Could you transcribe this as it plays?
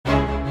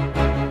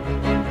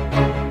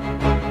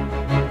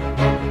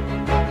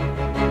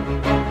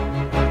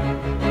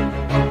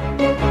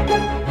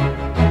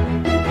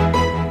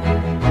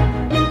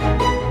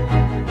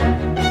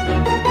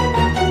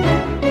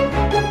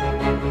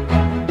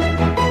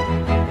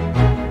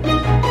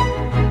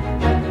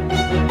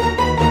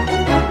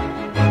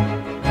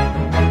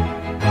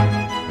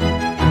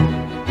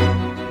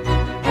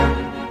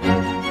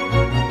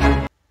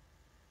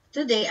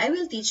today I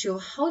will teach you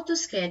how to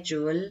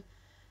schedule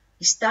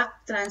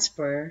stock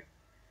transfer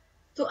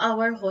to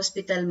our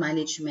hospital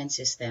management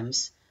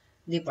systems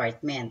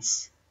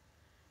departments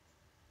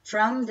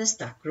from the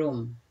stock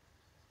room.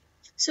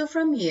 So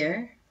from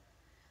here,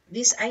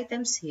 these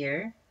items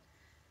here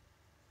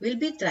will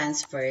be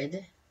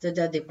transferred to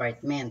the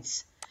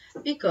departments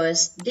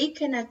because they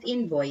cannot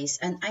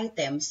invoice an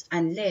items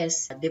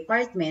unless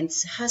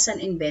departments has an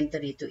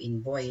inventory to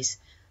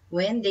invoice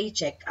when they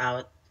check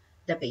out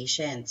the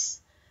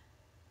patients.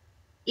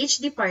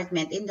 Each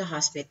department in the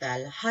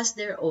hospital has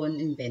their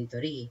own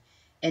inventory,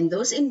 and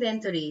those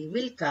inventory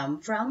will come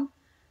from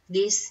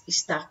this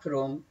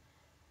stockroom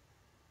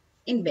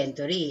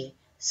inventory.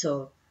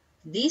 So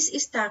this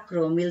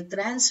stockroom will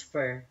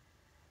transfer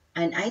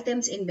an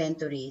item's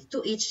inventory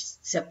to each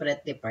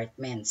separate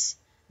departments.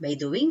 By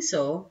doing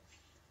so,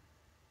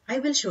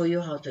 I will show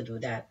you how to do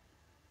that.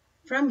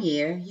 From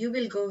here, you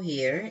will go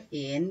here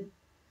in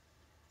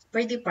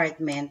per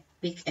department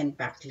pick and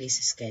pack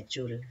list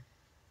schedule.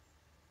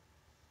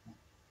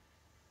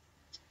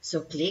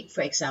 So click,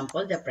 for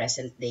example, the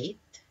present date.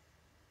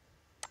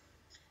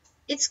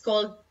 It's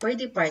called per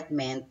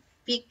department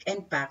pick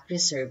and pack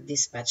reserve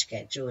dispatch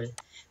schedule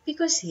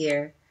because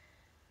here,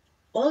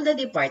 all the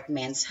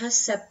departments has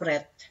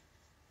separate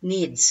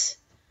needs.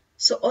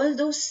 So all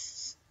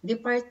those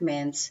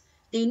departments,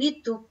 they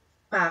need to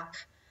pack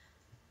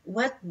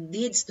what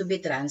needs to be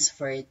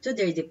transferred to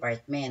their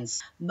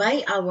departments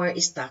by our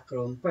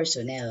stockroom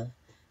personnel.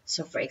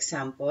 So for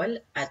example,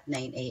 at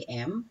 9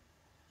 a.m.,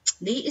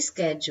 they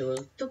schedule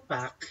to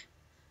pack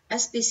a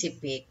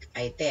specific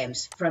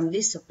items from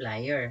this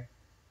supplier.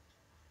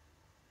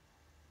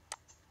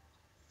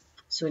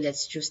 So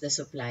let's choose the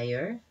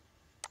supplier.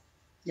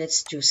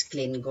 Let's choose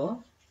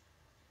Clingo.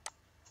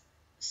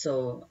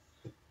 So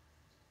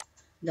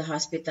the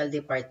hospital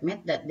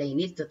department that they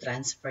need to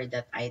transfer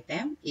that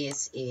item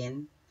is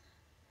in,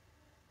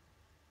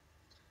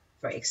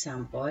 for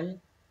example,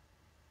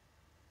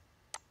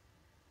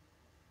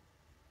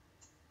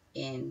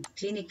 in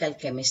clinical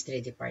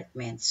chemistry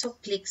department. So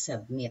click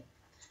submit.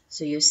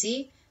 So you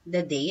see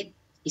the date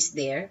is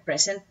there,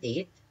 present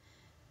date,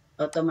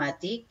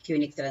 automatic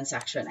unique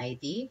transaction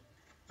ID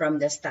from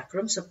the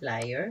stockroom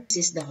supplier. This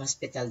is the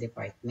hospital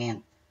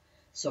department.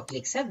 So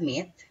click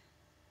submit.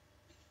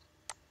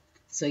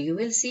 So you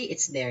will see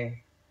it's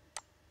there.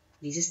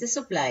 This is the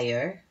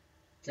supplier,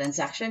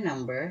 transaction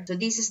number. So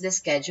this is the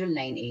schedule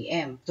 9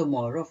 a.m.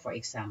 tomorrow, for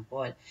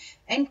example.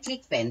 And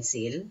click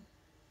pencil.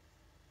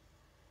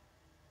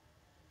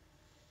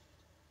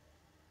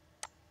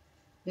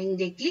 When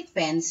they click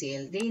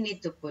pencil, they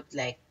need to put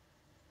like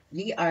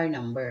DR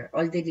number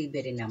or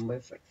delivery number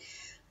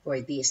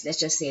for this. Let's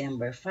just say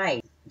number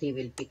 5. They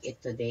will pick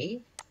it today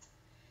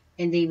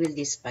and they will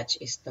dispatch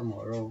it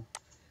tomorrow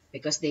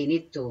because they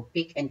need to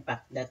pick and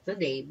pack that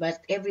today, but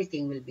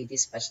everything will be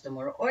dispatched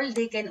tomorrow, or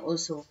they can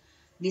also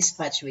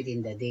dispatch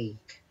within the day.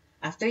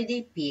 After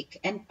they pick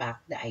and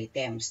pack the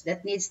items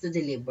that needs to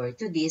deliver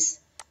to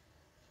this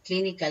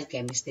clinical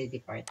chemistry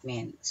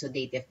department. So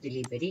date of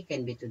delivery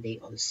can be today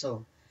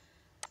also.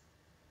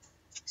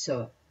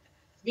 So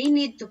they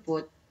need to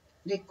put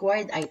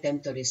required item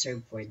to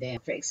reserve for them.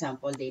 For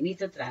example, they need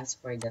to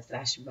transfer the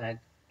trash bag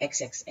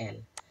XXL.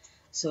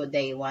 So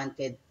they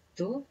wanted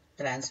to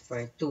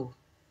transfer 2.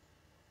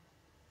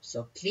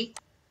 So click,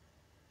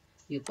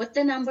 you put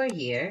the number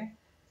here,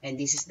 and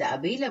this is the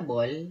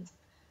available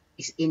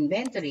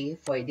inventory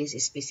for this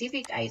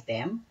specific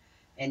item,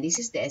 and this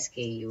is the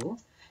SKU.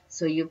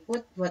 So you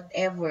put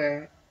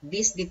whatever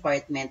this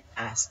department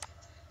asks.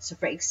 So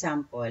for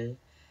example,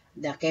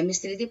 the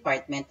chemistry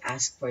department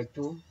asks for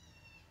 2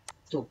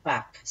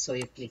 pack. So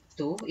you click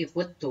 2, you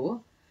put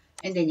 2,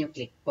 and then you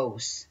click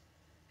pause,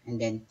 and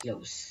then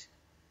close.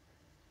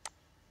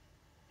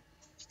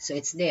 So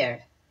it's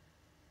there.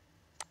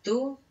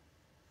 2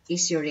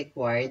 is your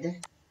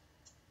required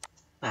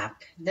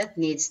pack that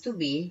needs to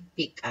be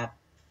picked up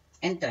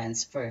and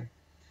transfer.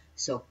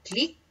 So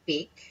click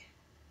pick,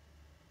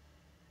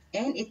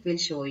 and it will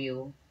show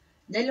you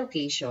the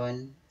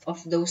location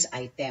of those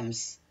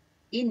items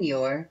in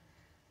your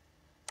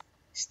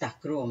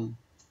stock room.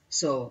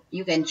 So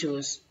you can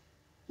choose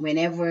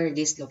whenever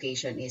this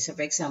location is. So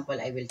for example,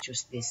 I will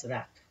choose this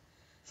rack.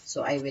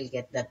 So I will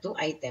get the 2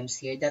 items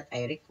here that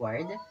I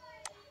required.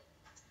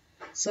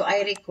 So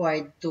I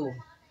required 2.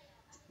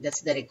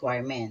 That's the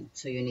requirement.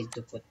 So you need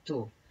to put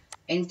 2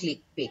 and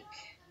click pick.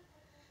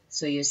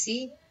 So you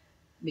see,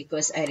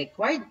 because I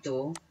required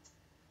 2,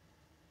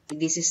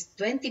 this is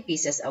 20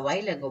 pieces a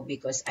while ago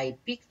because I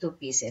picked 2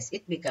 pieces,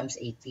 it becomes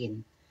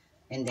 18.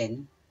 And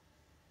then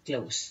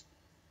close.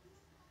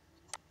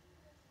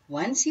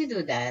 Once you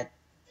do that,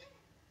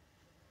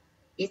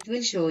 it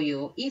will show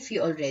you if you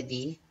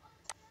already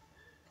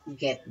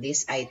get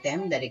this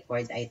item, the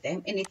required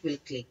item, and it will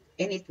click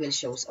and it will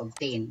show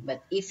obtain.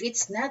 But if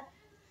it's not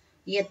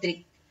yet,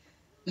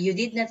 you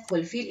did not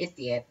fulfill it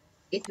yet,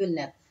 it will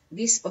not,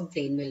 this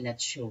obtain will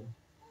not show.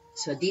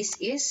 So this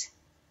is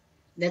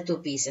the 2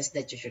 pieces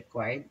that you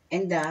required,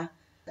 and the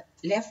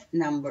left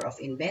number of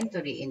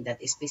inventory in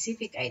that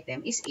specific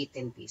item is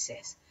 18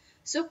 pieces.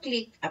 So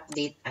click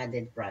Update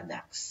Added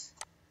Products.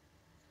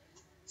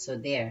 So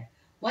there.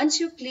 Once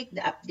you click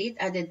the Update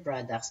Added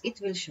Products,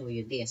 it will show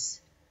you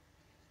this.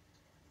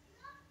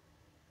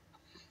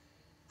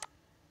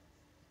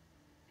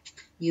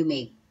 You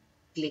may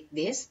click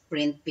this,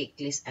 Print Pick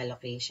List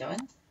Allocation.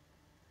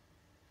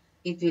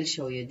 It will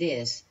show you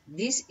this.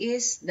 This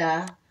is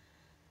the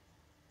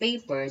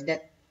paper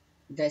that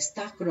the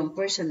stockroom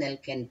personnel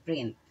can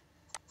print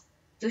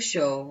to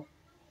show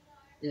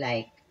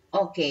like,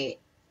 okay,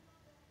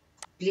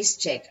 please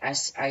check,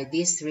 are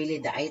these really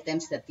the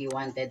items that you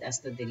wanted us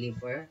to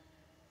deliver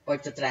or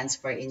to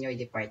transfer in your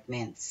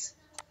departments?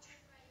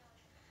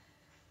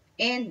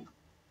 And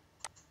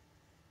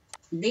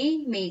they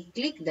may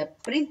click the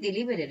print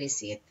delivery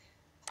receipt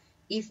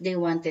if they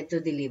wanted to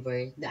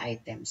deliver the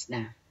items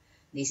na.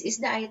 This is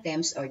the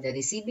items or the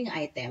receiving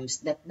items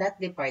that that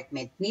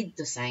department need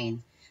to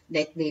sign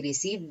that they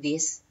receive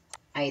these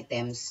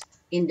items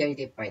in their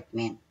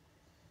department.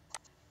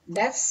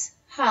 That's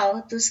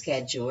how to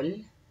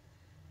schedule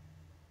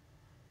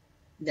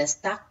the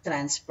stock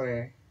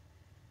transfer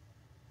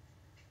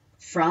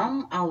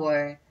from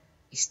our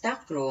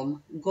stock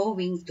room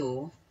going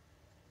to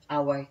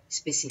our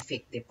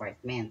specific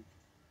department.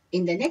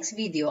 In the next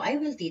video, I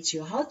will teach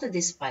you how to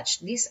dispatch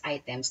these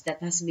items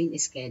that has been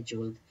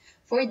scheduled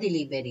for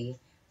delivery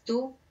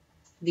to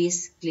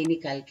this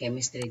clinical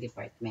chemistry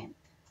department.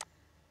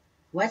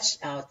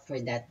 Watch out for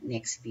that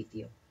next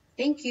video.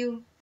 Thank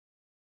you.